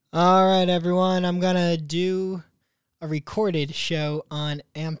All right, everyone. I'm going to do a recorded show on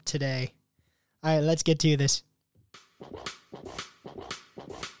AMP today. All right, let's get to this.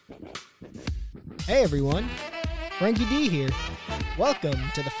 Hey, everyone. Frankie D here. Welcome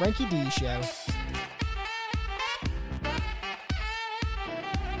to the Frankie D Show.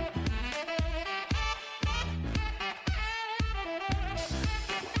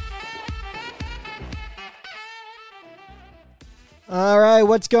 All right,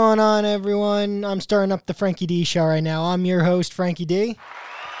 what's going on, everyone? I'm starting up the Frankie D Show right now. I'm your host, Frankie D.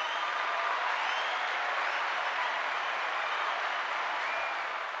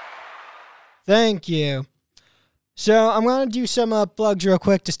 Thank you. So I'm going to do some plugs real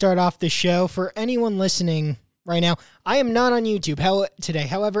quick to start off the show. For anyone listening right now, I am not on YouTube today.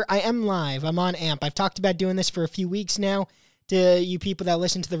 However, I am live. I'm on AMP. I've talked about doing this for a few weeks now to you people that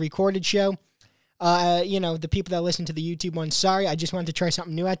listen to the recorded show. The people that listen to the YouTube one, sorry, I just wanted to try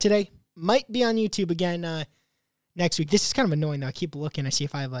something new out today. Might be on YouTube again next week. This is kind of annoying, though. I keep looking to see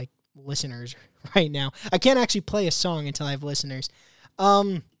if I have, listeners right now. I can't actually play a song until I have listeners.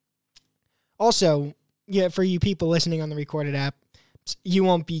 Also, for you people listening on the recorded app, you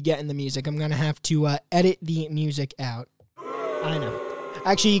won't be getting the music. I'm going to have to edit the music out. I know.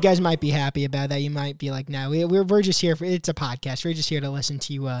 Actually, you guys might be happy about that. You might be like, no, we're just here it's a podcast. We're just here to listen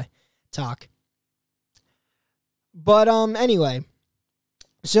to you talk. But anyway,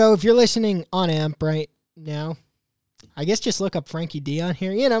 so if you're listening on AMP right now, I guess just look up Frankie D on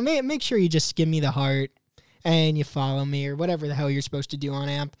here. Make sure you just give me the heart and you follow me or whatever the hell you're supposed to do on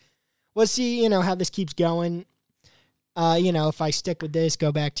AMP. We'll see, how this keeps going. If I stick with this,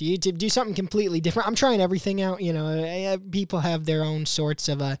 go back to YouTube, do something completely different. I'm trying everything out. People have their own sorts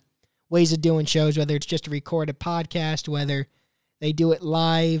of ways of doing shows, whether it's just a recorded podcast, whether they do it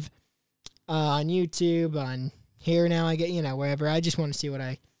live on YouTube, on here now, I get, wherever. I just want to see what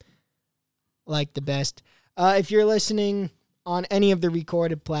I like the best. If you're listening on any of the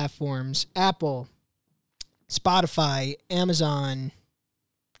recorded platforms, Apple, Spotify, Amazon,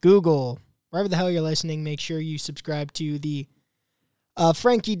 Google, wherever the hell you're listening, make sure you subscribe to the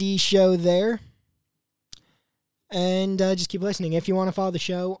Frankie D Show there. And just keep listening. If you want to follow the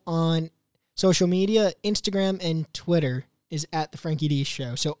show on social media, Instagram and Twitter is at the Frankie D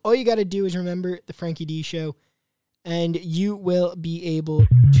Show. So all you got to do is remember the Frankie D Show, and you will be able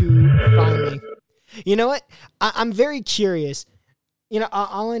to find me. You know what? I'm very curious.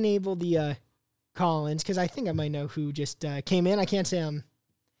 I'll enable the call-ins because I think I might know who just came in. I can't say I'm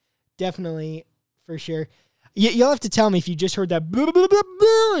definitely for sure. You'll have to tell me if you just heard that blah, blah, blah,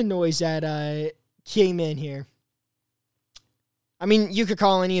 blah noise that came in here. I mean, you could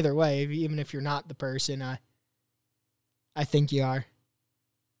call in either way, even if you're not the person. I think you are.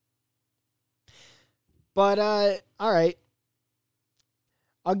 But, all right.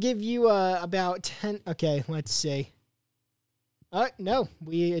 I'll give you about 10. Okay, let's see. No,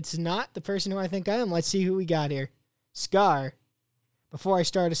 it's not the person who I think I am. Let's see who we got here. Scar. Before I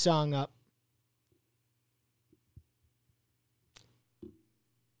start a song up.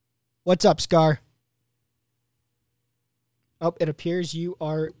 What's up, Scar? Oh, it appears you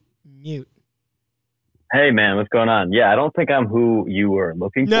are mute. Hey, man, what's going on? Yeah, I don't think I'm who you were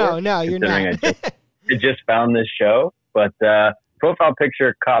looking for. No, you're not. I just found this show, but profile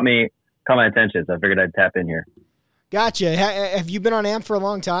picture caught my attention, so I figured I'd tap in here. Gotcha. Have you been on AMP for a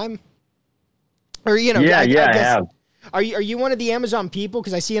long time? Or, I have. Are you one of the Amazon people?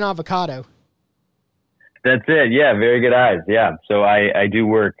 Because I see an avocado. That's it. Yeah, very good eyes. Yeah. So I do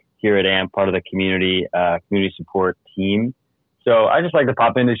work here at AMP, part of the community support team. So I just like to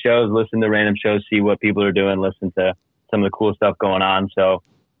pop into shows, listen to random shows, see what people are doing, listen to some of the cool stuff going on. So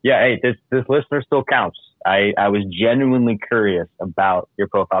yeah, hey, this listener still counts. I was genuinely curious about your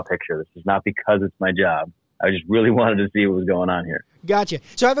profile picture. This is not because it's my job. I just really wanted to see what was going on here. Gotcha.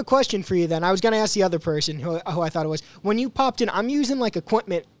 So I have a question for you then. I was going to ask the other person who I thought it was. When you popped in, I'm using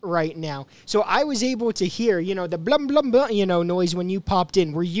equipment right now. So I was able to hear, the blum, blum, blum, noise when you popped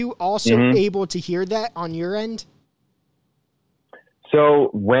in. Were you also able to hear that on your end?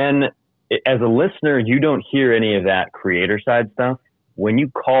 So as a listener, you don't hear any of that creator side stuff. When you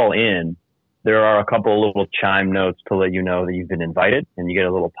call in, there are a couple of little chime notes to let you know that you've been invited, and you get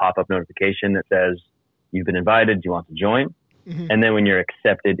a little pop-up notification that says, you've been invited, do you want to join? Mm-hmm. And then when you're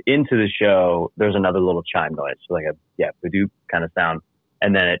accepted into the show, there's another little chime noise, so Badoop kind of sound,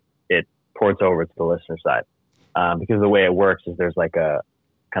 and then it ports over to the listener side. Because the way it works is there's a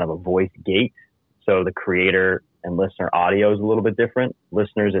kind of a voice gate, so the creator and listener audio is a little bit different.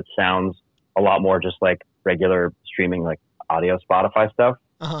 Listeners, it sounds a lot more just like regular streaming, audio Spotify stuff.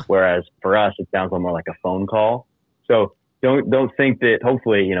 Uh-huh. Whereas for us, it sounds a little more like a phone call. So don't think that.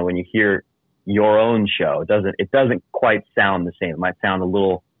 Hopefully, when you hear your own show, it doesn't quite sound the same. It might sound a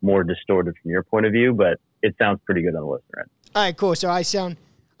little more distorted from your point of view, but it sounds pretty good on the listener end. All right, cool. So I sound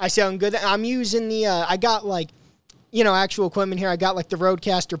good. I'm using the I got actual equipment here. I got the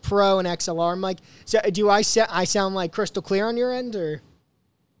Rodecaster Pro and XLR mic. So do I sound crystal clear on your end, or?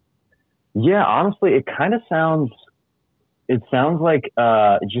 Yeah, honestly, it kind of sounds. It sounds like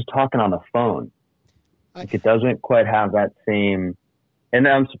just talking on the phone. It doesn't quite have that same. And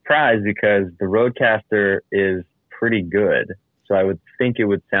I'm surprised because the Rodecaster is pretty good, so I would think it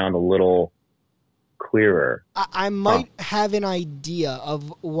would sound a little clearer. I might have an idea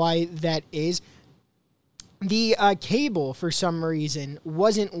of why that is. The cable, for some reason,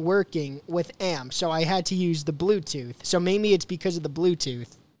 wasn't working with amp, so I had to use the Bluetooth. So maybe it's because of the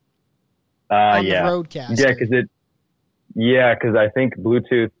Bluetooth on the Rodecaster. Yeah, because I think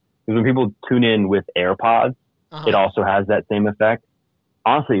Bluetooth, because when people tune in with AirPods, it also has that same effect.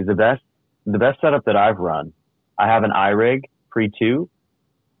 Honestly, the best setup that I've run, I have an iRig Pre 2,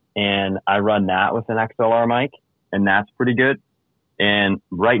 and I run that with an XLR mic, and that's pretty good. And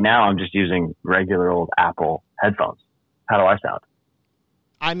right now, I'm just using regular old Apple headphones. How do I sound?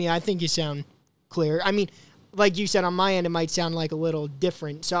 I mean, I think you sound clear. I mean, like you said, on my end, it might sound a little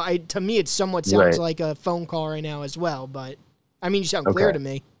different. So to me, it somewhat sounds like a phone call right now as well. But, I mean, you sound clear to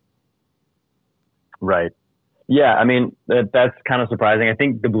me. Right. Yeah, I mean, that's kind of surprising. I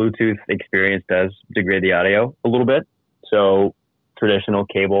think the Bluetooth experience does degrade the audio a little bit. So traditional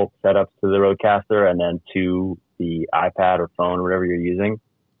cable setups to the Rodecaster and then to the iPad or phone or whatever you're using,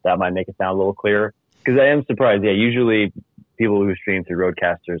 that might make it sound a little clearer. Because I am surprised. Yeah, usually people who stream through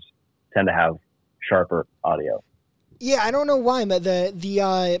Roadcasters tend to have sharper audio. Yeah, I don't know why, but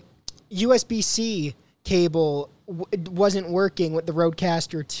the USB-C cable wasn't working with the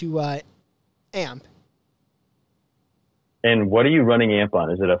Rodecaster to amp. And what are you running amp on?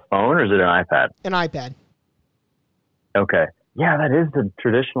 Is it a phone or is it an iPad? An iPad. Okay. Yeah, that is the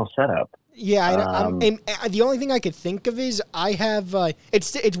traditional setup. Yeah, the only thing I could think of is I have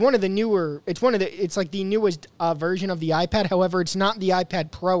it's one of the newer. It's like the newest version of the iPad. However, it's not the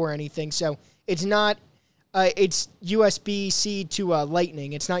iPad Pro or anything. So it's not. It's USB-C to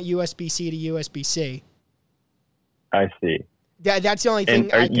Lightning. It's not USB-C to USB-C. I see. That's the only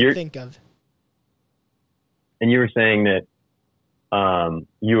thing I could think of. And you were saying that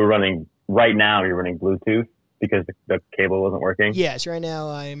you were running right now. You're running Bluetooth because the cable wasn't working. Yes, right now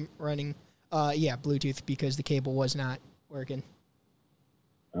I'm running Bluetooth because the cable was not working.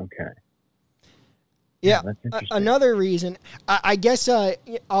 Okay. Yeah, another reason. I guess I'll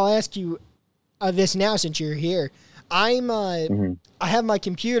ask you this now since you're here. I have my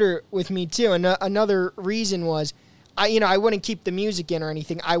computer with me too, and another reason was I wouldn't keep the music in or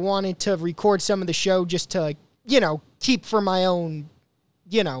anything. I wanted to record some of the show just to keep for my own,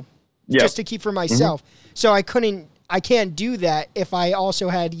 just to keep for myself. So I can't do that if I also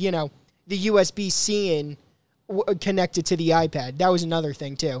had the USB-C in connected to the iPad. That was another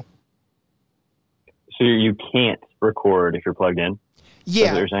thing too. So you can't record if you're plugged in? Yeah.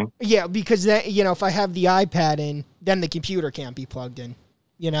 That's what you're saying? Yeah, because that, if I have the iPad in, then the computer can't be plugged in,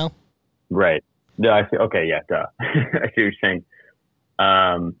 Right. No, I see. Okay, yeah, duh. I see what you're saying.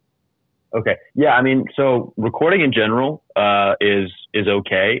 Okay. Yeah, I mean, so recording in general is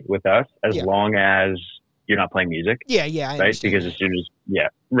okay with us as long as you're not playing music. Yeah, right? Because as soon as you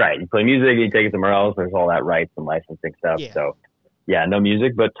play music, you take it somewhere else. There's all that rights and licensing stuff. Yeah. So, no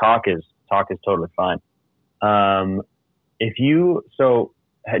music, but talk is totally fine. Did you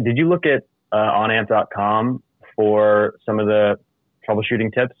look at onamp.com for some of the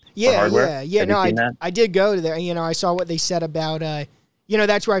troubleshooting tips for hardware? Yeah. No, I did go to there. I saw what they said about.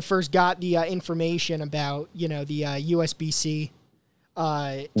 That's where I first got the information about the USB-C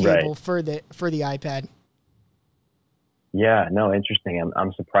cable for the iPad. Yeah, no, interesting.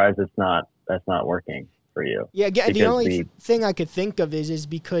 I'm surprised that's not working for you. Yeah, the only thing I could think of is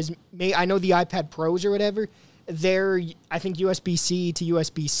because I know the iPad Pros or whatever, they're I think USB-C to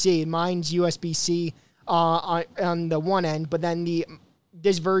USB-C. Mine's USB-C on the one end, but then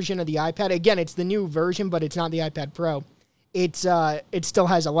this version of the iPad, again, it's the new version, but it's not the iPad Pro. It still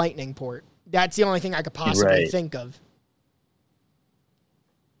has a Lightning port. That's the only thing I could possibly think of.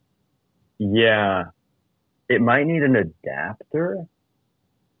 Yeah. It might need an adapter.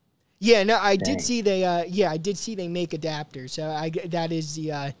 Yeah, no, I did see they make adapters. So that is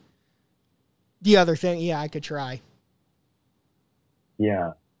the other thing. Yeah, I could try.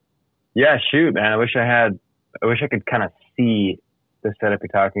 Yeah. Yeah, shoot, man. I wish I could kind of see the setup you're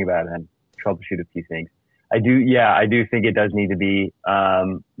talking about and troubleshoot a few things. I do think it does need to be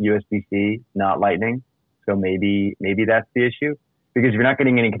USB-C, not Lightning. So maybe that's the issue, because if you're not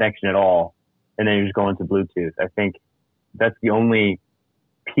getting any connection at all, and then you're just going to Bluetooth, I think that's the only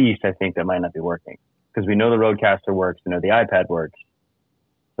piece I think that might not be working, because we know the Rodecaster works, we know the iPad works.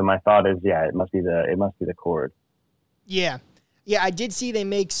 So my thought is, it must be the cord. Yeah. Yeah, I did see they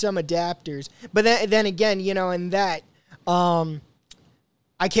make some adapters, but then again, in that,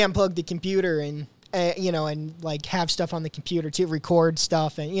 I can't plug the computer in, and like have stuff on the computer to record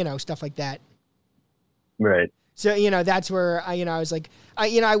stuff and, stuff like that. Right. So, that's where I was like,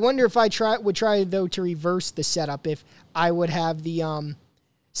 I wonder if I would try though to reverse the setup, if I would have the,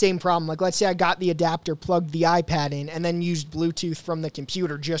 same problem. Like, let's say I got the adapter, plugged the iPad in, and then used Bluetooth from the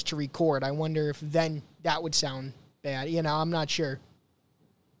computer just to record. I wonder if then that would sound bad. I'm not sure.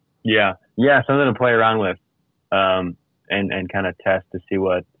 Yeah, something to play around with, and kind of test to see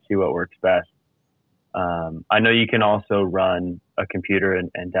what works best. I know you can also run a computer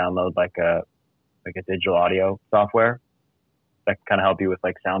and download like a digital audio software that can kind of help you with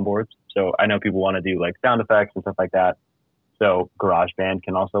like soundboards. So I know people want to do like sound effects and stuff like that. So GarageBand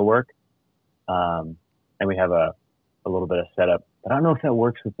can also work. And we have a little bit of setup, but I don't know if that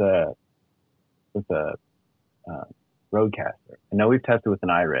works with the Rodecaster. I know we've tested with an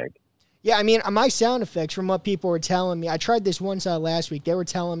iRig. Yeah, I mean, my sound effects, from what people were telling me, I tried this once last week. They were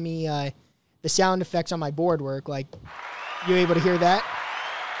telling me the sound effects on my board work. Like, you able to hear that?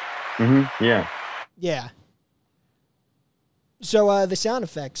 Mm-hmm. Yeah. Yeah. So the sound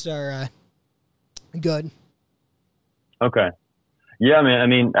effects are good. Okay. Yeah, man. I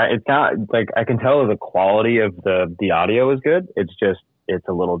mean, it's not like I can tell the quality of the audio is good. It's just it's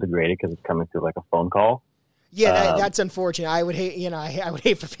a little degraded because it's coming through like a phone call. Yeah, that's unfortunate. I would hate, I would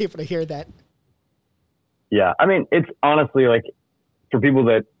hate for people to hear that. Yeah, I mean, it's honestly like for people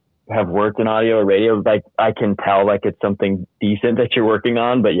that have worked in audio or radio, like I can tell like it's something decent that you're working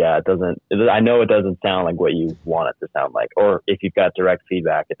on, but yeah, I know it doesn't sound like what you want it to sound like, or if you've got direct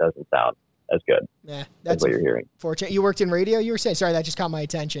feedback, it doesn't sound as good. Yeah, that's what you're hearing. Fortunate. You worked in radio, you were saying? Sorry, that just caught my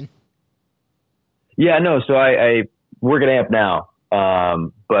attention. Yeah, no. So I work at AMP now,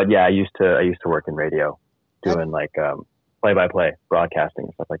 but yeah, I used to work in radio, doing like play-by-play broadcasting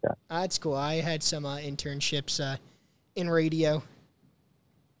and stuff like that. That's cool. I had some internships in radio.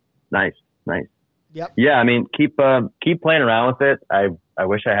 Nice. Yep. Yeah, I mean, keep playing around with it. I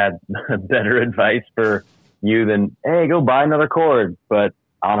wish I had better advice for you than, hey, go buy another cord. But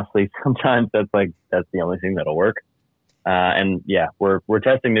honestly, sometimes that's the only thing that'll work. And yeah, we're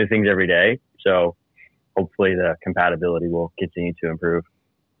testing new things every day, so hopefully the compatibility will continue to improve.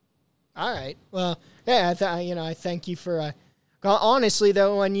 All right. Well, yeah, I thank you for. Honestly,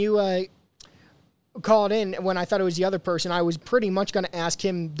 though, when you called in, when I thought it was the other person, I was pretty much going to ask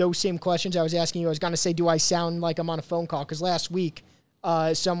him those same questions I was asking you. I was going to say, do I sound like I'm on a phone call? Because last week,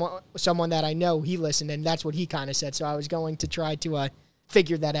 someone that I know, he listened, and that's what he kind of said. So I was going to try to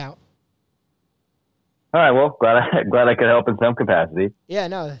figure that out. All right. Well, glad I could help in some capacity. Yeah.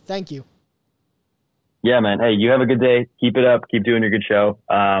 No. Thank you. Yeah, man. Hey, you have a good day. Keep it up. Keep doing your good show.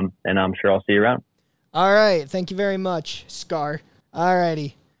 And I'm sure I'll see you around. All right. Thank you very much, Scar. All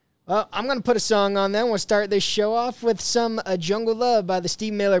righty. Well, I'm going to put a song on then. We'll start this show off with some Jungle Love by the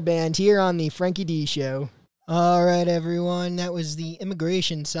Steve Miller Band here on the Frankie D Show. All right, everyone. That was the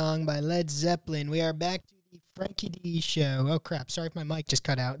Immigration song by Led Zeppelin. We are back to the Frankie D Show. Oh, crap. Sorry if my mic just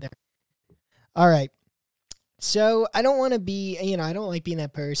cut out there. All right. So I don't want to be, I don't like being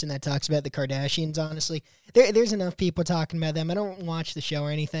that person that talks about the Kardashians, honestly. There's enough people talking about them. I don't watch the show or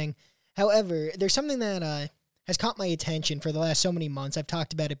anything. However, there's something that has caught my attention for the last so many months. I've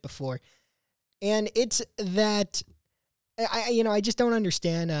talked about it before. And it's that, I just don't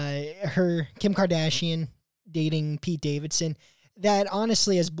understand Kim Kardashian dating Pete Davidson. That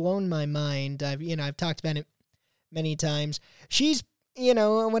honestly has blown my mind. I've talked about it many times. She's,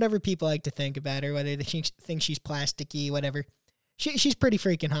 whatever people like to think about her, whether they think she's plasticky, whatever. She's pretty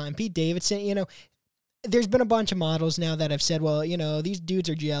freaking hot. And Pete Davidson, there's been a bunch of models now that have said, well, these dudes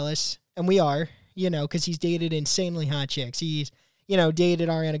are jealous. And we are, because he's dated insanely hot chicks. He's, dated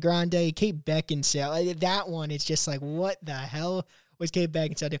Ariana Grande, Kate Beckinsale. That one, it's just like, what the hell was Kate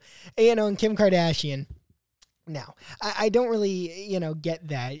Beckinsale doing? And Kim Kardashian. No, I don't really, get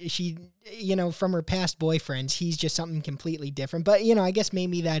that. She, from her past boyfriends, he's just something completely different. But, I guess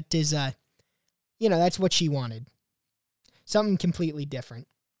maybe that is, that's what she wanted. Something completely different.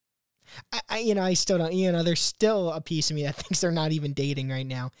 I still don't, there's still a piece of me that thinks they're not even dating right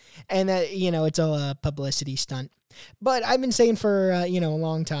now. And that, it's a publicity stunt. But I've been saying for, a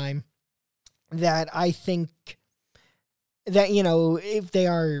long time that I think that, if they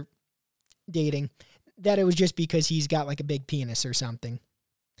are dating, that it was just because he's got like a big penis or something.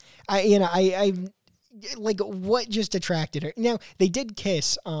 I like, what just attracted her? Now, they did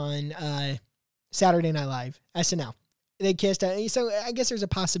kiss on Saturday Night Live, SNL. They kissed, so I guess there's a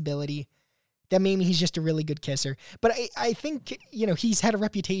possibility that maybe he's just a really good kisser. But I think, you know, he's had a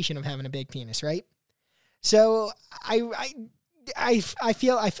reputation of having a big penis, right? So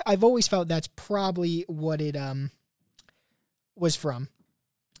I've always felt that's probably what it was from.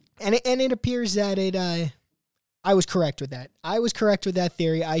 And it appears that I was correct with that. I was correct with that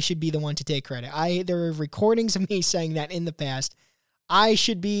theory. I should be the one to take credit. There are recordings of me saying that in the past. I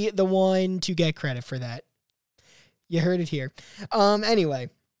should be the one to get credit for that. You heard it here. Anyway,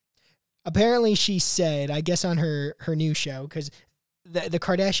 apparently she said, I guess on her new show, because the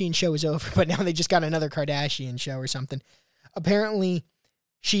Kardashian show is over, but now they just got another Kardashian show or something. Apparently,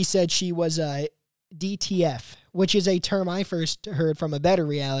 she said she was a DTF, which is a term I first heard from a better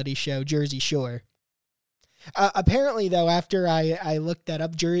reality show, Jersey Shore. Apparently, though, after I looked that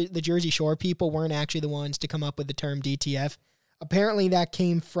up, the Jersey Shore people weren't actually the ones to come up with the term DTF. Apparently, that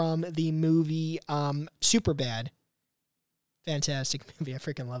came from the movie Superbad. Fantastic movie. I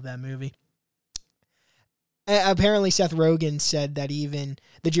freaking love that movie. Apparently, Seth Rogen said that even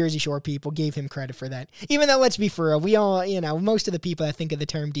the Jersey Shore people gave him credit for that. Even though, let's be for real, we all, you know, most of the people that think of the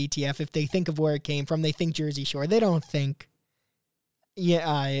term DTF, if they think of where it came from, they think Jersey Shore. They don't think,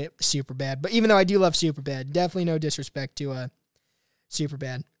 Superbad. But even though I do love Superbad, definitely no disrespect to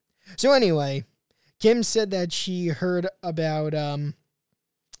Superbad. So anyway, Kim said that she heard about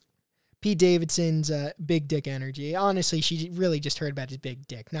Pete Davidson's big dick energy. Honestly, she really just heard about his big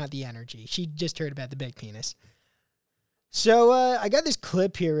dick, not the energy. She just heard about the big penis. So I got this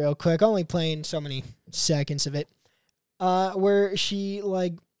clip here real quick, only playing so many seconds of it, where she,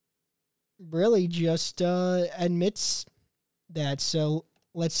 like, really just admits that. So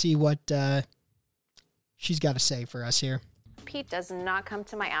let's see what she's got to say for us here. Pete does not come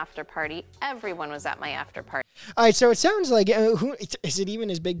to my after party. Everyone was at my after party. All right, so it sounds like, who is it even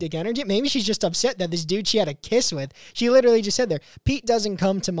his big dick energy? Maybe she's just upset that this dude she had a kiss with, she literally just said there, Pete doesn't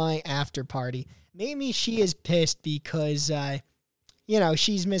come to my after party. Maybe she is pissed because,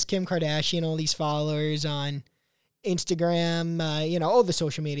 she's Miss Kim Kardashian, all these followers on Instagram, all the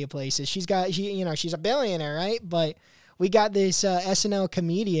social media places. She's a billionaire, right? But we got this SNL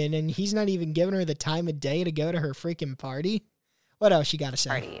comedian, and he's not even giving her the time of day to go to her freaking party. What else you got to say?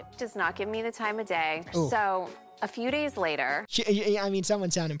 Party does not give me the time of day. Ooh. So a few days later,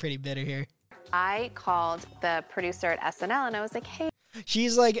 someone's sounding pretty bitter here. I called the producer at SNL and I was like, hey.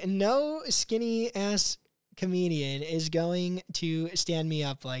 She's like, no skinny ass comedian is going to stand me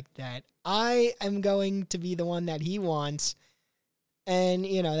up like that. I am going to be the one that he wants. And,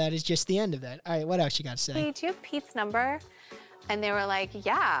 that is just the end of that. All right, what else you got to say? Hey, do you have Pete's number? And they were like,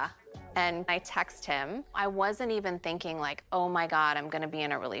 yeah. And I text him. I wasn't even thinking like, oh my God, I'm going to be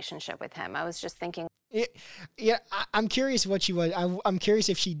in a relationship with him. I was just thinking. Yeah, I'm curious what she was. I'm curious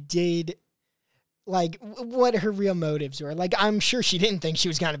if she did, like, what her real motives were. Like, I'm sure she didn't think she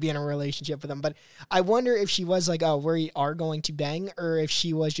was going to be in a relationship with him. But I wonder if she was like, oh, we are going to bang. Or if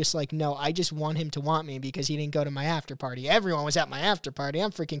she was just like, no, I just want him to want me because he didn't go to my after party. Everyone was at my after party.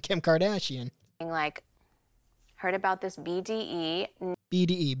 I'm freaking Kim Kardashian. Like, heard about this BDE.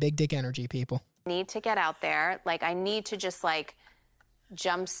 BDE, big dick energy, people. Need to get out there. Like, I need to just, like,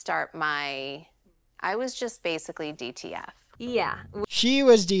 jumpstart I was just basically DTF. Yeah. She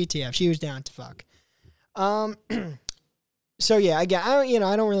was DTF. She was down to fuck. So, yeah, again,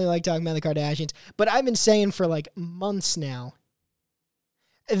 I don't really like talking about the Kardashians, but I've been saying for, like, months now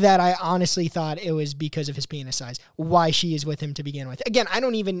that I honestly thought it was because of his penis size, why she is with him to begin with. Again,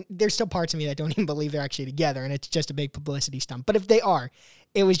 there's still parts of me that don't even believe they're actually together, and it's just a big publicity stunt. But if they are,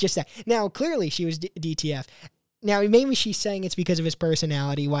 it was just that. Now, clearly she was DTF. Now, maybe she's saying it's because of his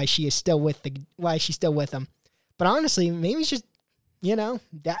personality, why she's still with him. But honestly, maybe it's just,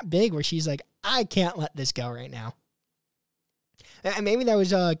 that big where she's like, I can't let this go right now. And maybe that was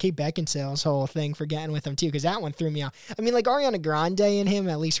Kate Beckinsale's whole thing for getting with him, too, because that one threw me off. I mean, like, Ariana Grande and him,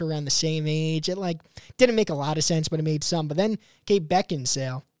 at least were around the same age. It, like, didn't make a lot of sense, but it made some. But then Kate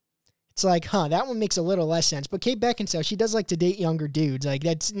Beckinsale, it's like, that one makes a little less sense. But Kate Beckinsale, she does like to date younger dudes. Like,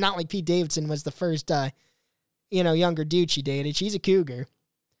 that's not like Pete Davidson was the first, younger dude she dated. She's a cougar.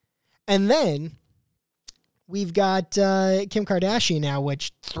 And then we've got Kim Kardashian now,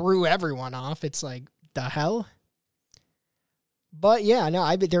 which threw everyone off. It's like, the hell? But yeah,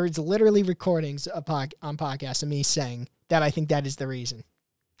 no, there's literally recordings on podcasts of me saying that I think that is the reason.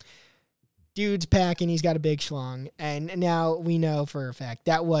 Dude's packing, he's got a big schlong, and now we know for a fact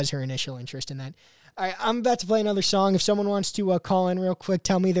that was her initial interest in that. All right, I'm about to play another song. If someone wants to call in real quick,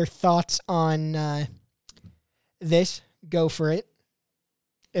 tell me their thoughts on this, go for it.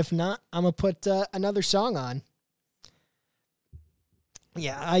 If not, I'm going to put another song on.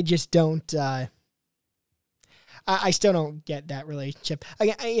 Yeah, I just don't... I still don't get that relationship.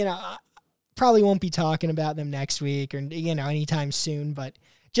 I probably won't be talking about them next week or, anytime soon, but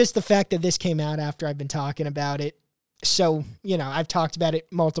just the fact that this came out after I've been talking about it. So, I've talked about it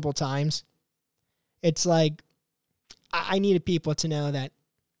multiple times. It's like, I needed people to know that,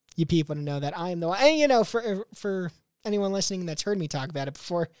 I am the one. And, for anyone listening that's heard me talk about it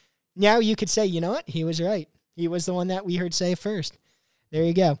before, now you could say, you know what? He was right. He was the one that we heard say first. There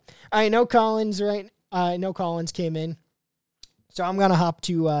you go. All right, no Collins, right? No Collins came in. So I'm going to hop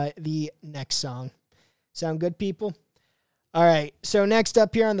to the next song. Sound good, people? All right, so next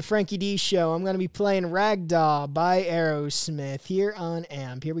up here on the Frankie D Show, I'm going to be playing Ragdoll by Aerosmith here on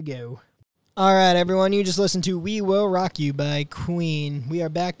AMP. Here we go. All right, everyone, you just listened to We Will Rock You by Queen. We are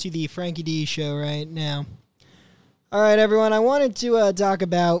back to the Frankie D Show right now. All right, everyone, I wanted to talk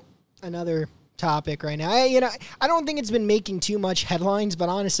about another topic right now. I don't think it's been making too much headlines, but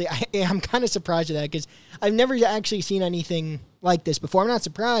honestly, I'm kind of surprised at that because I've never actually seen anything like this before. I'm not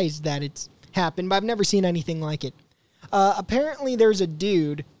surprised that it's happened, but I've never seen anything like it. Apparently, there's a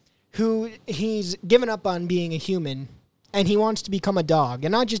dude who he's given up on being a human, and he wants to become a dog,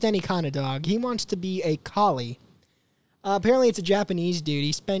 and not just any kind of dog. He wants to be a collie. Apparently, it's a Japanese dude.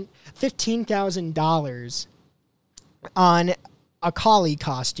 He spent $15,000 on a collie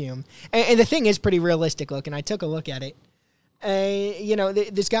costume. And the thing is pretty realistic looking. I took a look at it.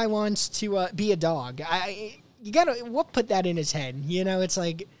 This guy wants to be a dog. What put that in his head? It's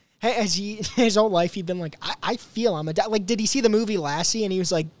like, his whole life, he'd been like, I feel I'm a dog. Like, did he see the movie Lassie? And he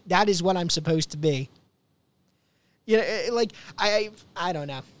was like, that is what I'm supposed to be. I don't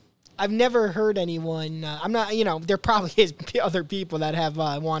know. I've never heard anyone, I'm not, there probably is other people that have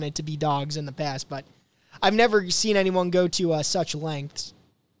wanted to be dogs in the past, but I've never seen anyone go to such lengths.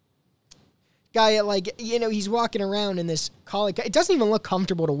 Guy, he's walking around in this collie. It doesn't even look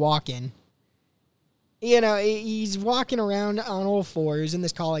comfortable to walk in. He's walking around on all fours in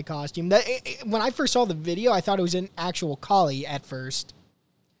this collie costume. When I first saw the video, I thought it was an actual collie at first.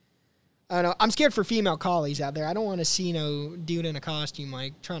 I don't know. I'm scared for female collies out there. I don't want to see no dude in a costume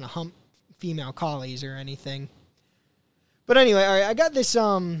trying to hump female collies or anything. But anyway, all right, I got this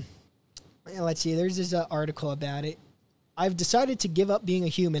let's see, there's this article about it. I've decided to give up being a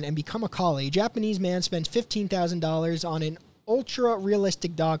human and become a collie. A Japanese man spends $15,000 on an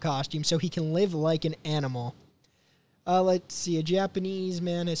ultra-realistic dog costume so he can live like an animal. Let's see, a Japanese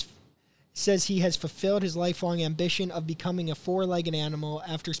man says he has fulfilled his lifelong ambition of becoming a four-legged animal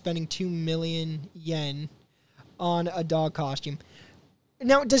after spending 2 million yen on a dog costume.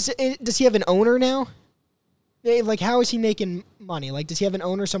 Now, does he have an owner now? How is he making money? Does he have an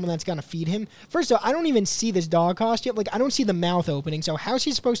owner, someone that's going to feed him? First of all, I don't even see this dog costume. I don't see the mouth opening, so how's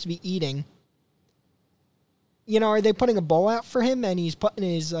he supposed to be eating? Are they putting a bowl out for him and he's putting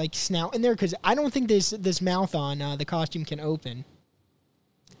his, snout in there? Because I don't think this mouth on the costume can open.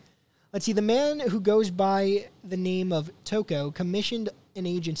 Let's see, the man who goes by the name of Toko commissioned an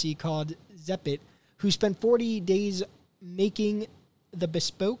agency called Zeppit, who spent 40 days making the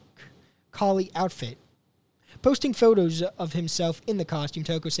bespoke collie outfit. Posting photos of himself in the costume,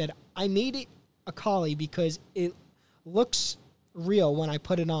 Toko said, I made it a collie because it looks real when I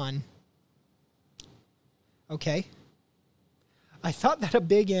put it on. Okay. I thought that a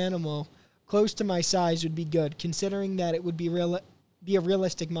big animal close to my size would be good, considering that it would be a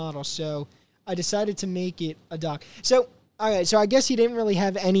realistic model, so I decided to make it a dog. So, all right, so I guess he didn't really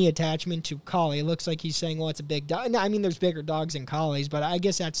have any attachment to collie. It looks like he's saying, well, it's a big dog. I mean, there's bigger dogs than collies, but I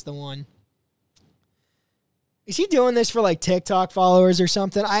guess that's the one. Is he doing this for, TikTok followers or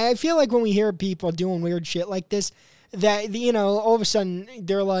something? I feel like when we hear people doing weird shit like this, that, all of a sudden,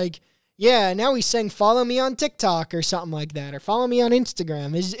 they're like, yeah, now he's saying follow me on TikTok or something like that, or follow me on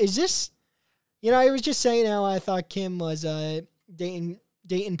Instagram. Is this, I was just saying how I thought Kim was dating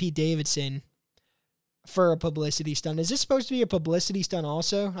Pete Davidson for a publicity stunt. Is this supposed to be a publicity stunt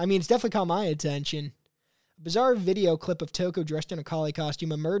also? I mean, it's definitely caught my attention. A bizarre video clip of Toko dressed in a collie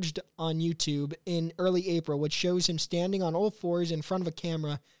costume emerged on YouTube in early April, which shows him standing on all fours in front of a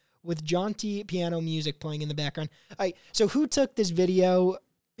camera with jaunty piano music playing in the background. All right, so who took this video?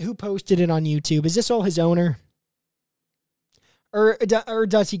 Who posted it on YouTube? Is this all his owner? Or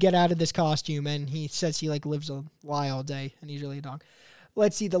does he get out of this costume and he says he lives a lie all day and he's really a dog?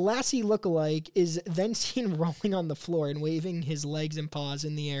 Let's see. The Lassie lookalike is then seen rolling on the floor and waving his legs and paws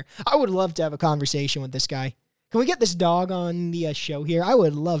in the air. I would love to have a conversation with this guy. Can we get this dog on the show here? I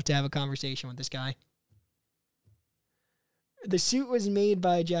would love to have a conversation with this guy. The suit was made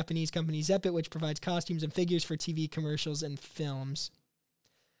by a Japanese company, Zeppit, which provides costumes and figures for TV commercials and films.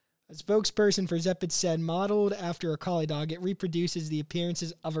 A spokesperson for Zepid said, modeled after a collie dog, it reproduces the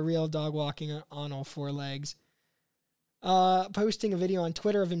appearances of a real dog walking on all four legs. Posting a video on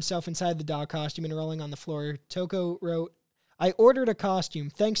Twitter of himself inside the dog costume and rolling on the floor, Toko wrote, I ordered a costume.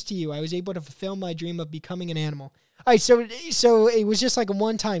 Thanks to you, I was able to fulfill my dream of becoming an animal. All right, so it was just like a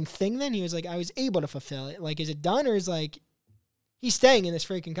one-time thing then? He was like, I was able to fulfill it. Like, is it done, or is like, he's staying in this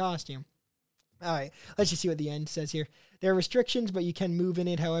freaking costume? All right, let's just see what the end says here. There are restrictions, but you can move in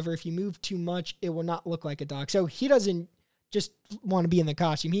it. However, if you move too much, it will not look like a dog. So he doesn't just want to be in the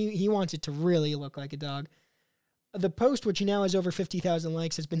costume. He wants it to really look like a dog. The post, which now has over 50,000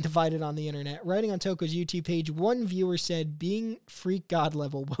 likes, has been divided on the internet. Writing on Toko's YouTube page, one viewer said, being freak god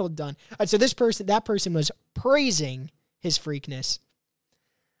level, well done. So that person was praising his freakness.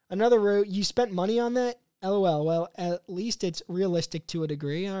 Another wrote, you spent money on that? LOL. Well, at least it's realistic to a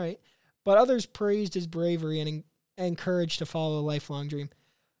degree. All right. But others praised his bravery and encouraged to follow a lifelong dream.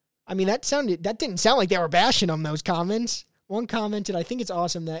 I mean, that didn't sound like they were bashing him, those comments. One commented, I think it's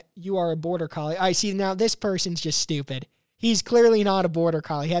awesome that you are a border collie. I see now this person's just stupid. He's clearly not a border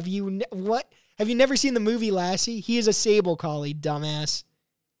collie. Have you never seen the movie Lassie? He is a sable collie, dumbass.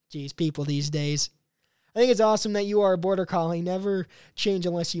 Jeez, people these days. I think it's awesome that you are a border collie. Never change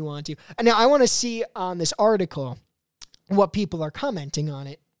unless you want to. And now I want to see on this article what people are commenting on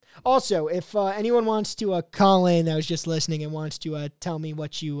it. Also, if anyone wants to call in that was just listening and wants to tell me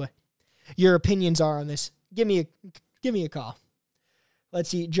what your opinions are on this, give me a call. Let's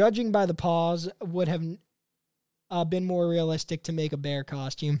see. Judging by the paws would have been more realistic to make a bear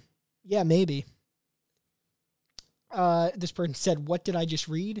costume. Yeah, maybe. This person said, what did I just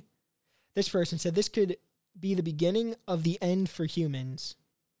read? This person said, this could be the beginning of the end for humans.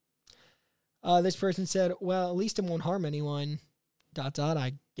 This person said, well, at least it won't harm anyone. ...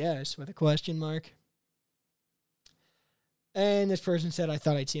 I guess, with a question mark. And this person said, I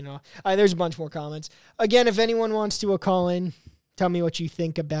thought I'd seen it all. There's a bunch more comments. Again, if anyone wants to call in, tell me what you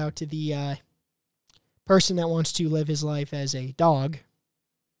think about the person that wants to live his life as a dog.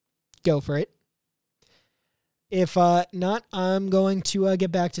 Go for it. If not, I'm going to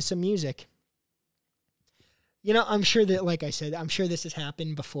get back to some music. You know, I'm sure that, like I said, I'm sure this has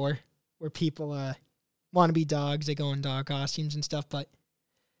happened before where people want to be dogs. They go in dog costumes and stuff, but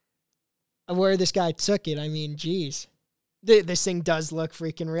where this guy took it, I mean, geez. This thing does look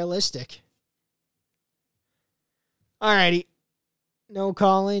freaking realistic. Alrighty. No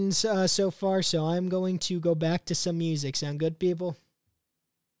call-ins so far, so I'm going to go back to some music. Sound good, people?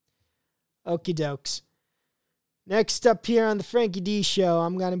 Okie dokes. Next up here on the Frankie D Show,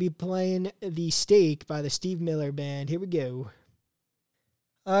 I'm going to be playing The Steak by the Steve Miller Band. Here we go.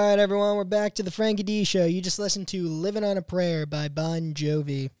 Alright, everyone, we're back to the Frankie D Show. You just listened to Living on a Prayer by Bon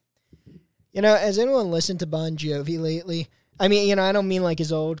Jovi. You know, has anyone listened to Bon Jovi lately? I mean, you know, I don't mean like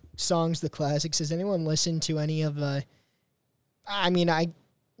his old songs, the classics. Has anyone listened to any of, not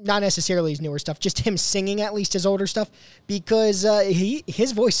necessarily his newer stuff, just him singing at least his older stuff, because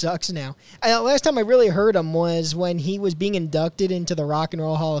his voice sucks now. Last time I really heard him was when he was being inducted into the Rock and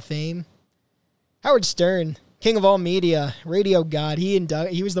Roll Hall of Fame. Howard Stern, king of all media, radio god, he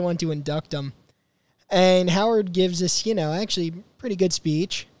was the one to induct him. And Howard gives this, actually pretty good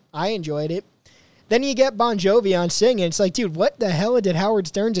speech. I enjoyed it. Then you get Bon Jovi on singing. It's like, dude, what the hell did Howard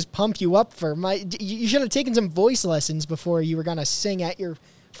Stern just pump you up for? You should have taken some voice lessons before you were going to sing at your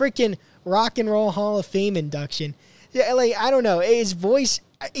freaking Rock and Roll Hall of Fame induction. Yeah, like, I don't know. His voice,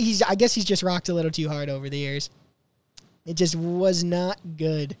 I guess he's just rocked a little too hard over the years. It just was not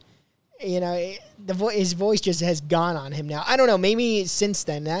good. You know, his voice just has gone on him now. I don't know. Maybe since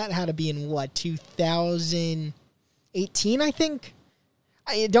then, that had to be in, 2018, I think?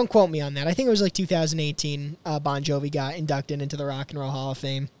 Don't quote me on that. I think it was like 2018 Bon Jovi got inducted into the Rock and Roll Hall of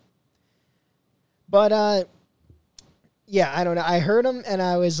Fame. But, yeah, I don't know. I heard him, and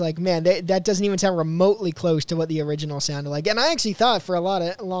I was like, man, that doesn't even sound remotely close to what the original sounded like. And I actually thought for a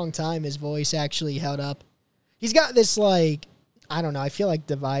long time his voice actually held up. He's got this, I don't know, I feel like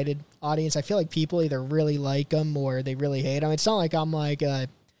divided audience. I feel like people either really like him or they really hate him. It's not like I'm like a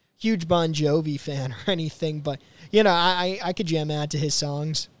huge Bon Jovi fan or anything, but, I could jam out to his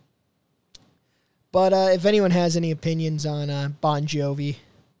songs. But if anyone has any opinions on Bon Jovi,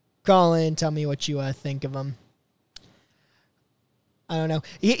 call in, tell me what you think of him. I don't know.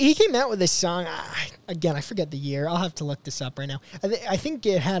 He came out with this song, again, I forget the year. I'll have to look this up right now. I think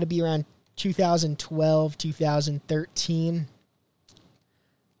it had to be around 2012, 2013.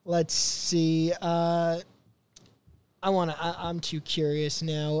 Let's see. I'm too curious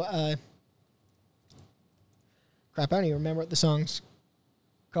now. Crap, I don't even remember what the song's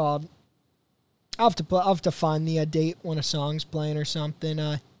called. I'll have to find the date when a song's playing or something.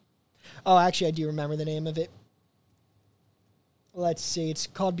 Oh, actually, I do remember the name of it. Let's see. It's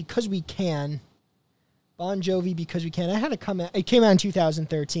called Because We Can. Bon Jovi, Because We Can. It came out in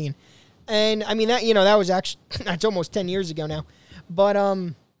 2013. And, I mean, that was actually, that's almost 10 years ago now. But,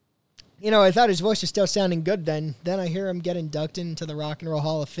 I thought his voice was still sounding good then. Then I hear him get inducted into the Rock and Roll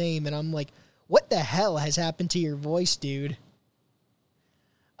Hall of Fame, and I'm like, what the hell has happened to your voice, dude?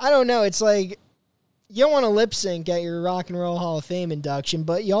 I don't know. It's like, you don't want to lip sync at your Rock and Roll Hall of Fame induction,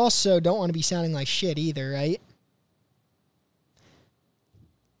 but you also don't want to be sounding like shit either, right?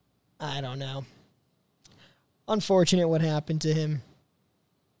 I don't know. Unfortunate what happened to him.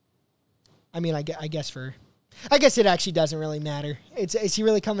 I mean, I guess it actually doesn't really matter. Is he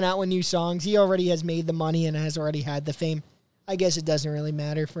really coming out with new songs? He already has made the money and has already had the fame. I guess it doesn't really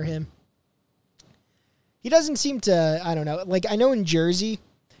matter for him. He doesn't seem to, I don't know. Like, I know in Jersey,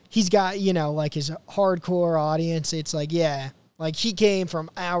 he's got, like his hardcore audience. It's like, yeah, like he came from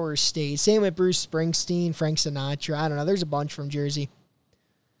our state. Same with Bruce Springsteen, Frank Sinatra. I don't know. There's a bunch from Jersey.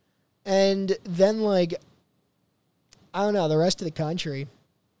 And then, like, I don't know, the rest of the country.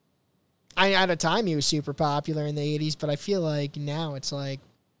 At a time, he was super popular in the 80s, but I feel like now it's like,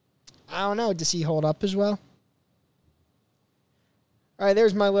 I don't know, does he hold up as well? All right,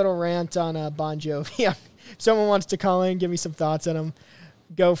 there's my little rant on Bon Jovi. If someone wants to call in, give me some thoughts on him,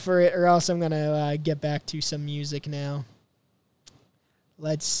 go for it, or else I'm going to get back to some music now.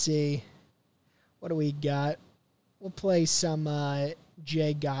 Let's see. What do we got? We'll play some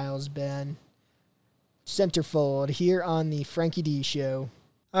Jay Giles Band. Centerfold here on the Frankie D Show.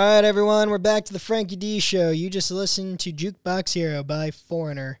 All right, everyone, we're back to the Frankie D Show. You just listened to Jukebox Hero by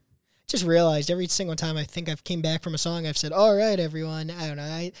Foreigner. Just realized every single time I think I've came back from a song, I've said, all right, everyone. I don't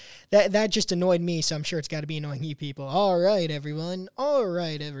know. That just annoyed me, so I'm sure it's got to be annoying you people. All right, everyone. All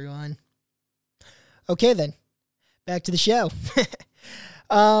right, everyone. Okay, then. Back to the show.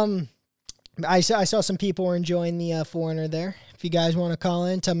 I saw some people were enjoying the Foreigner there. If you guys want to call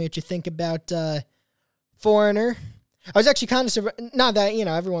in, tell me what you think about Foreigner. I was actually kind of not that,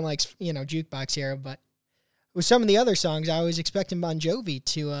 everyone likes, Jukebox Hero, but with some of the other songs, I was expecting Bon Jovi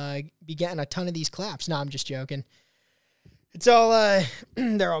to be getting a ton of these claps. No, I'm just joking. It's all,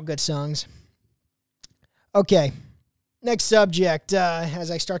 they're all good songs. Okay, next subject,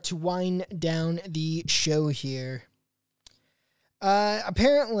 as I start to wind down the show here.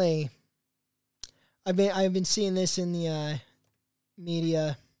 Apparently, I've been seeing this in the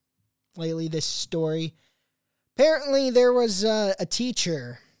media lately, this story. Apparently, there was a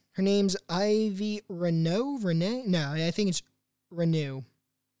teacher. Her name's Ivy Reneau? No, I think it's Reneau.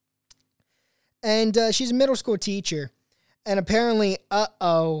 And she's a middle school teacher. And apparently,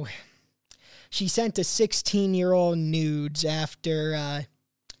 she sent a 16-year-old nudes after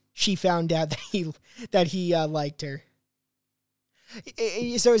she found out that he liked her.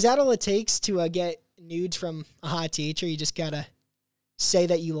 So is that all it takes to get nudes from a hot teacher? You just gotta say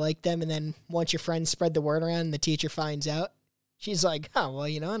that you like them, and then once your friends spread the word around and the teacher finds out, she's like, oh, well,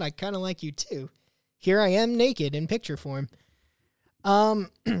 and I kind of like you too. Here I am naked in picture form.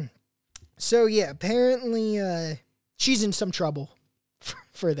 So yeah, apparently she's in some trouble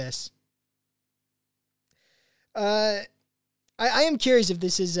for this. I am curious if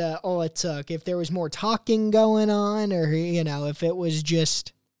this is all it took, if there was more talking going on, or, if it was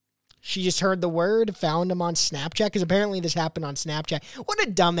just, she just heard the word, found him on Snapchat, because apparently this happened on Snapchat. What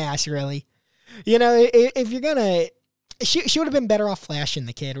a dumbass, really. If you're gonna, she would have been better off flashing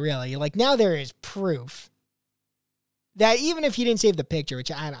the kid, really. Like, now there is proof that even if he didn't save the picture,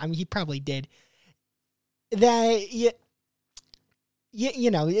 which I mean, he probably did, that,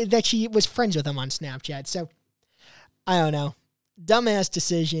 that she was friends with him on Snapchat. So, I don't know. Dumbass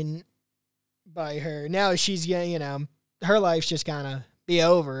decision by her. Now she's, her life's just gonna be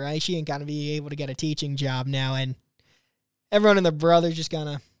over, right? She ain't gonna be able to get a teaching job now, and everyone and their brother's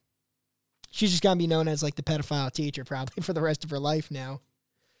she's just gonna be known as like the pedophile teacher probably for the rest of her life now.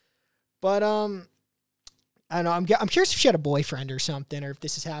 But I don't know. I'm curious if she had a boyfriend or something, or if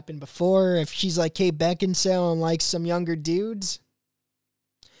this has happened before. If she's like Kate Beckinsale and likes some younger dudes.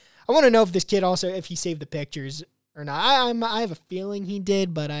 I want to know if this kid also, if he saved the pictures or not. I have a feeling he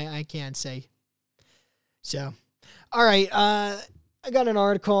did, but I can't say. So, all right. I got an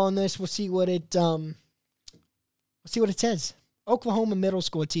article on this. We'll see what it says. Oklahoma middle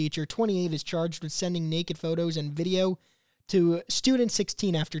school teacher, 28, is charged with sending naked photos and video to student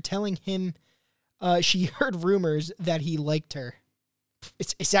 16 after telling him she heard rumors that he liked her.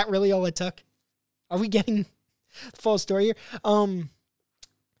 Is that really all it took? Are we getting the full story here?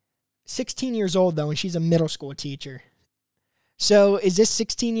 16 years old, though, and she's a middle school teacher. So is this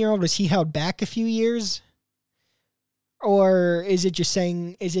 16-year-old, was he held back a few years? Or is it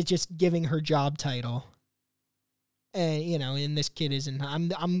just giving her job title? And, and this kid isn't, I'm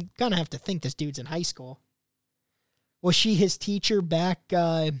going to have to think this dude's in high school. Was she his teacher back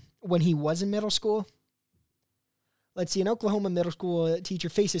when he was in middle school? Let's see. An Oklahoma middle school teacher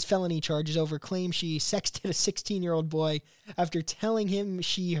faces felony charges over claim she sexted a 16-year-old boy after telling him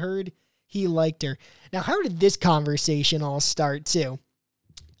she heard he liked her. Now, how did this conversation all start, too?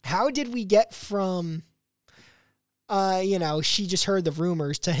 How did we get from, she just heard the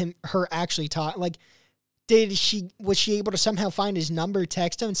rumors to her actually talk? Like, was she able to somehow find his number,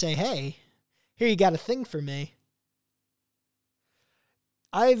 text him, and say, hey, here, you got a thing for me?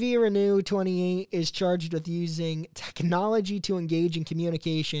 Ivy Reneau, 28, is charged with using technology to engage in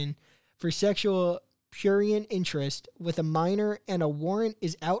communication for sexual prurient interest with a minor, and a warrant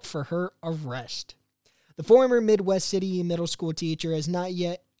is out for her arrest. The former Midwest City middle school teacher has not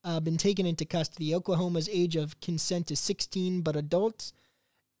yet been taken into custody. Oklahoma's age of consent is 16, but adults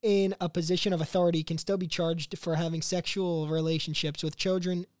in a position of authority can still be charged for having sexual relationships with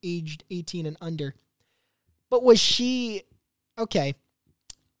children aged 18 and under. But was she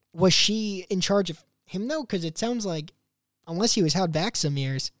in charge of him, though? Because it sounds like, unless he was held back some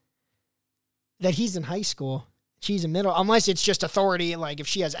years, that he's in high school. She's in middle. Unless it's just authority, like if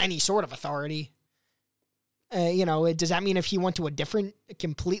she has any sort of authority. Does that mean if he went to a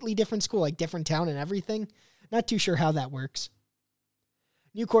completely different school, like different town and everything? Not too sure how that works.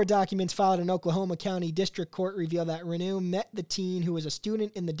 New court documents filed in Oklahoma County District Court reveal that Reneau met the teen who was a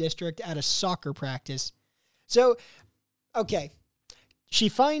student in the district at a soccer practice. So, okay. She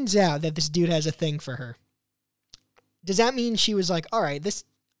finds out that this dude has a thing for her. Does that mean she was like, all right,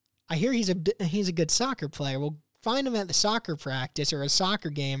 I hear he's a good soccer player. We'll find him at the soccer practice or a soccer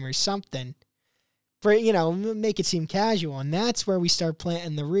game or something. For, make it seem casual. And that's where we start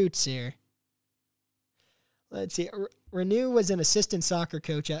planting the roots here. Let's see. Reneau was an assistant soccer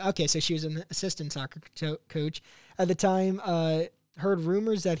coach. So she was an assistant soccer coach. At the time, heard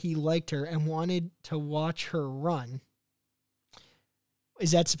rumors that he liked her and wanted to watch her run.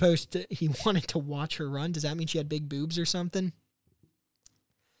 Is that he wanted to watch her run? Does that mean she had big boobs or something?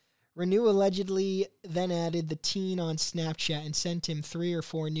 Reneau allegedly then added the teen on Snapchat and sent him 3 or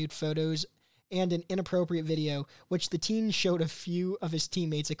 4 nude photos and an inappropriate video, which the teen showed a few of his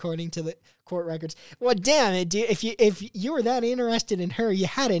teammates, according to the court records. Well, damn it, dude. If you were that interested in her, you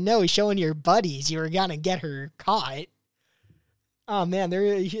had to know showing your buddies you were going to get her caught. Oh, man,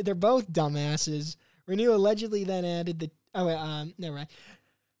 they're both dumbasses. Reneau allegedly then added never mind.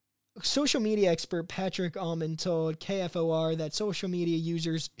 Social media expert Patrick Allman told KFOR that social media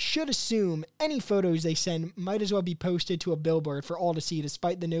users should assume any photos they send might as well be posted to a billboard for all to see,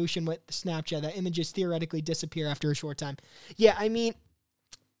 despite the notion with Snapchat that images theoretically disappear after a short time. Yeah, I mean,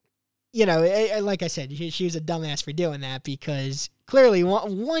 like I said, she was a dumbass for doing that, because clearly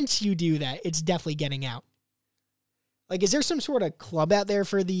once you do that, it's definitely getting out. Like, is there some sort of club out there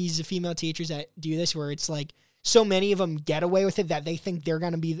for these female teachers that do this where it's like, so many of them get away with it that they think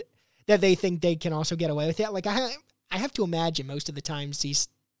they think they can also get away with it? Like, I have to imagine most of the times these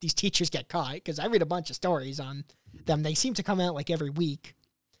teachers get caught, because I read a bunch of stories on them. They seem to come out like every week.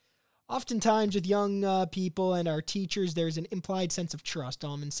 Oftentimes with young people and our teachers, there's an implied sense of trust,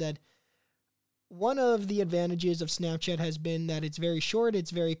 Allman said. One of the advantages of Snapchat has been that it's very short,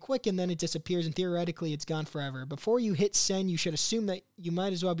 it's very quick, and then it disappears, and theoretically it's gone forever. Before you hit send, you should assume that you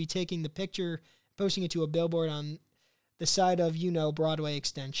might as well be taking the picture, posting it to a billboard on the side of, Broadway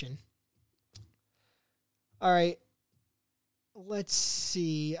Extension. All right. Let's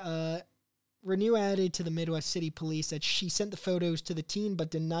see. Reneau added to the Midwest City Police that she sent the photos to the teen but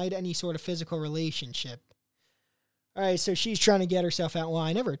denied any sort of physical relationship. All right, so she's trying to get herself out. Well,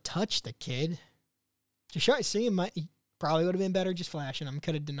 I never touched the kid. Probably would have been better just flashing him.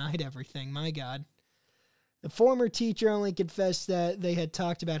 Could have denied everything. My God. The former teacher only confessed that they had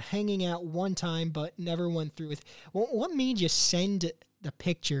talked about hanging out one time, but never went through with. Well, what made you send the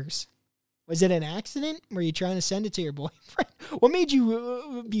pictures? Was it an accident? Were you trying to send it to your boyfriend? What made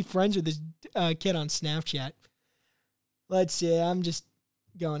you be friends with this kid on Snapchat? Let's see. I'm just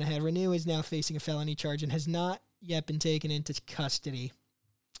going ahead. Reneau is now facing a felony charge and has not yet been taken into custody.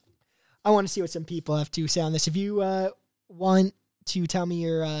 I want to see what some people have to say on this. If you want to tell me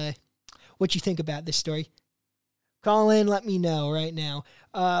what you think about this story, call in, let me know right now.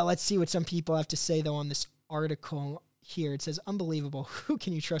 Let's see what some people have to say, though, on this article here. It says, unbelievable. Who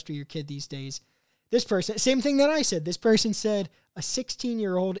can you trust with your kid these days? This person, same thing that I said. This person said a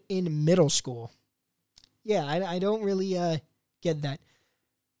 16-year-old in middle school. Yeah, I don't really get that.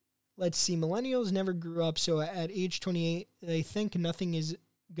 Let's see. Millennials never grew up, so at age 28, they think nothing is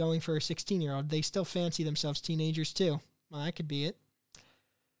going for a 16-year-old. They still fancy themselves teenagers, too. Well, that could be it.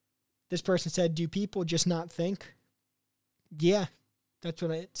 This person said, do people just not think? Yeah, that's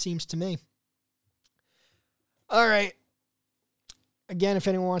what it seems to me. All right. Again, if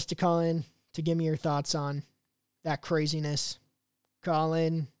anyone wants to call in to give me your thoughts on that craziness, call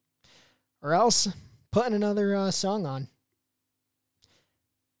in, or else putting another song on.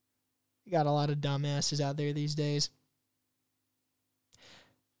 We got a lot of dumbasses out there these days.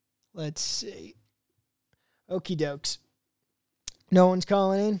 Let's see. Okie dokes. No one's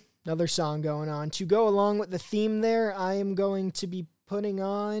calling in. Another song going on. To go along with the theme there, I am going to be putting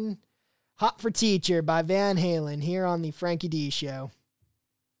on Hot for Teacher by Van Halen here on the Frankie D Show.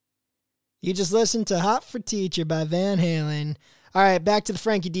 You just listened to Hot for Teacher by Van Halen. All right, back to the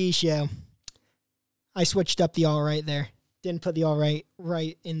Frankie D Show. I switched up the all right there. Didn't put the all right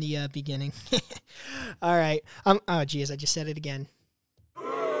in the beginning. All right. Oh, geez, I just said it again.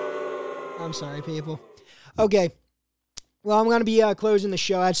 I'm sorry, people. Okay. Well, I'm going to be closing the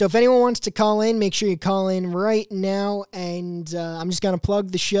show out. So if anyone wants to call in, make sure you call in right now. And I'm just going to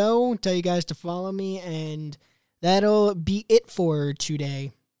plug the show, tell you guys to follow me, and that'll be it for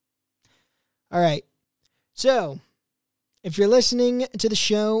today. All right. So if you're listening to the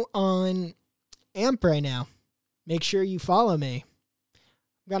show on AMP right now, make sure you follow me.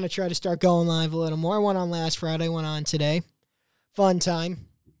 I'm going to try to start going live a little more. I went on last Friday, went on today. Fun time.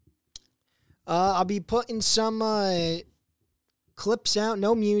 I'll be putting some clips out,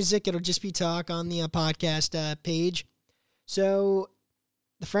 no music. It'll just be talk on the podcast page. So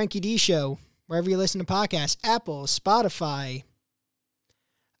the Frankie D Show, wherever you listen to podcasts, Apple, Spotify,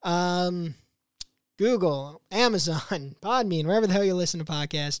 Google, Amazon, Podbean, wherever the hell you listen to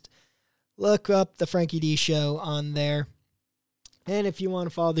podcasts, look up the Frankie D Show on there. And if you want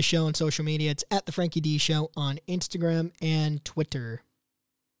to follow the show on social media, it's at the Frankie D Show on Instagram and Twitter.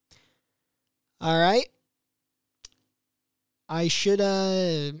 All right. I should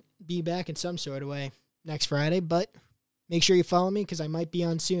be back in some sort of way next Friday, but make sure you follow me because I might be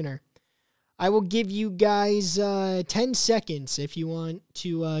on sooner. I will give you guys 10 seconds if you want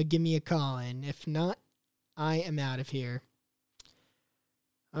to give me a call in. If not, I am out of here.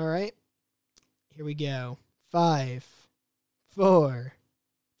 All right. Here we go. 5, 4,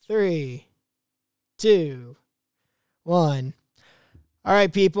 3, 2, 1. All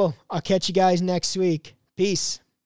right, people. I'll catch you guys next week. Peace.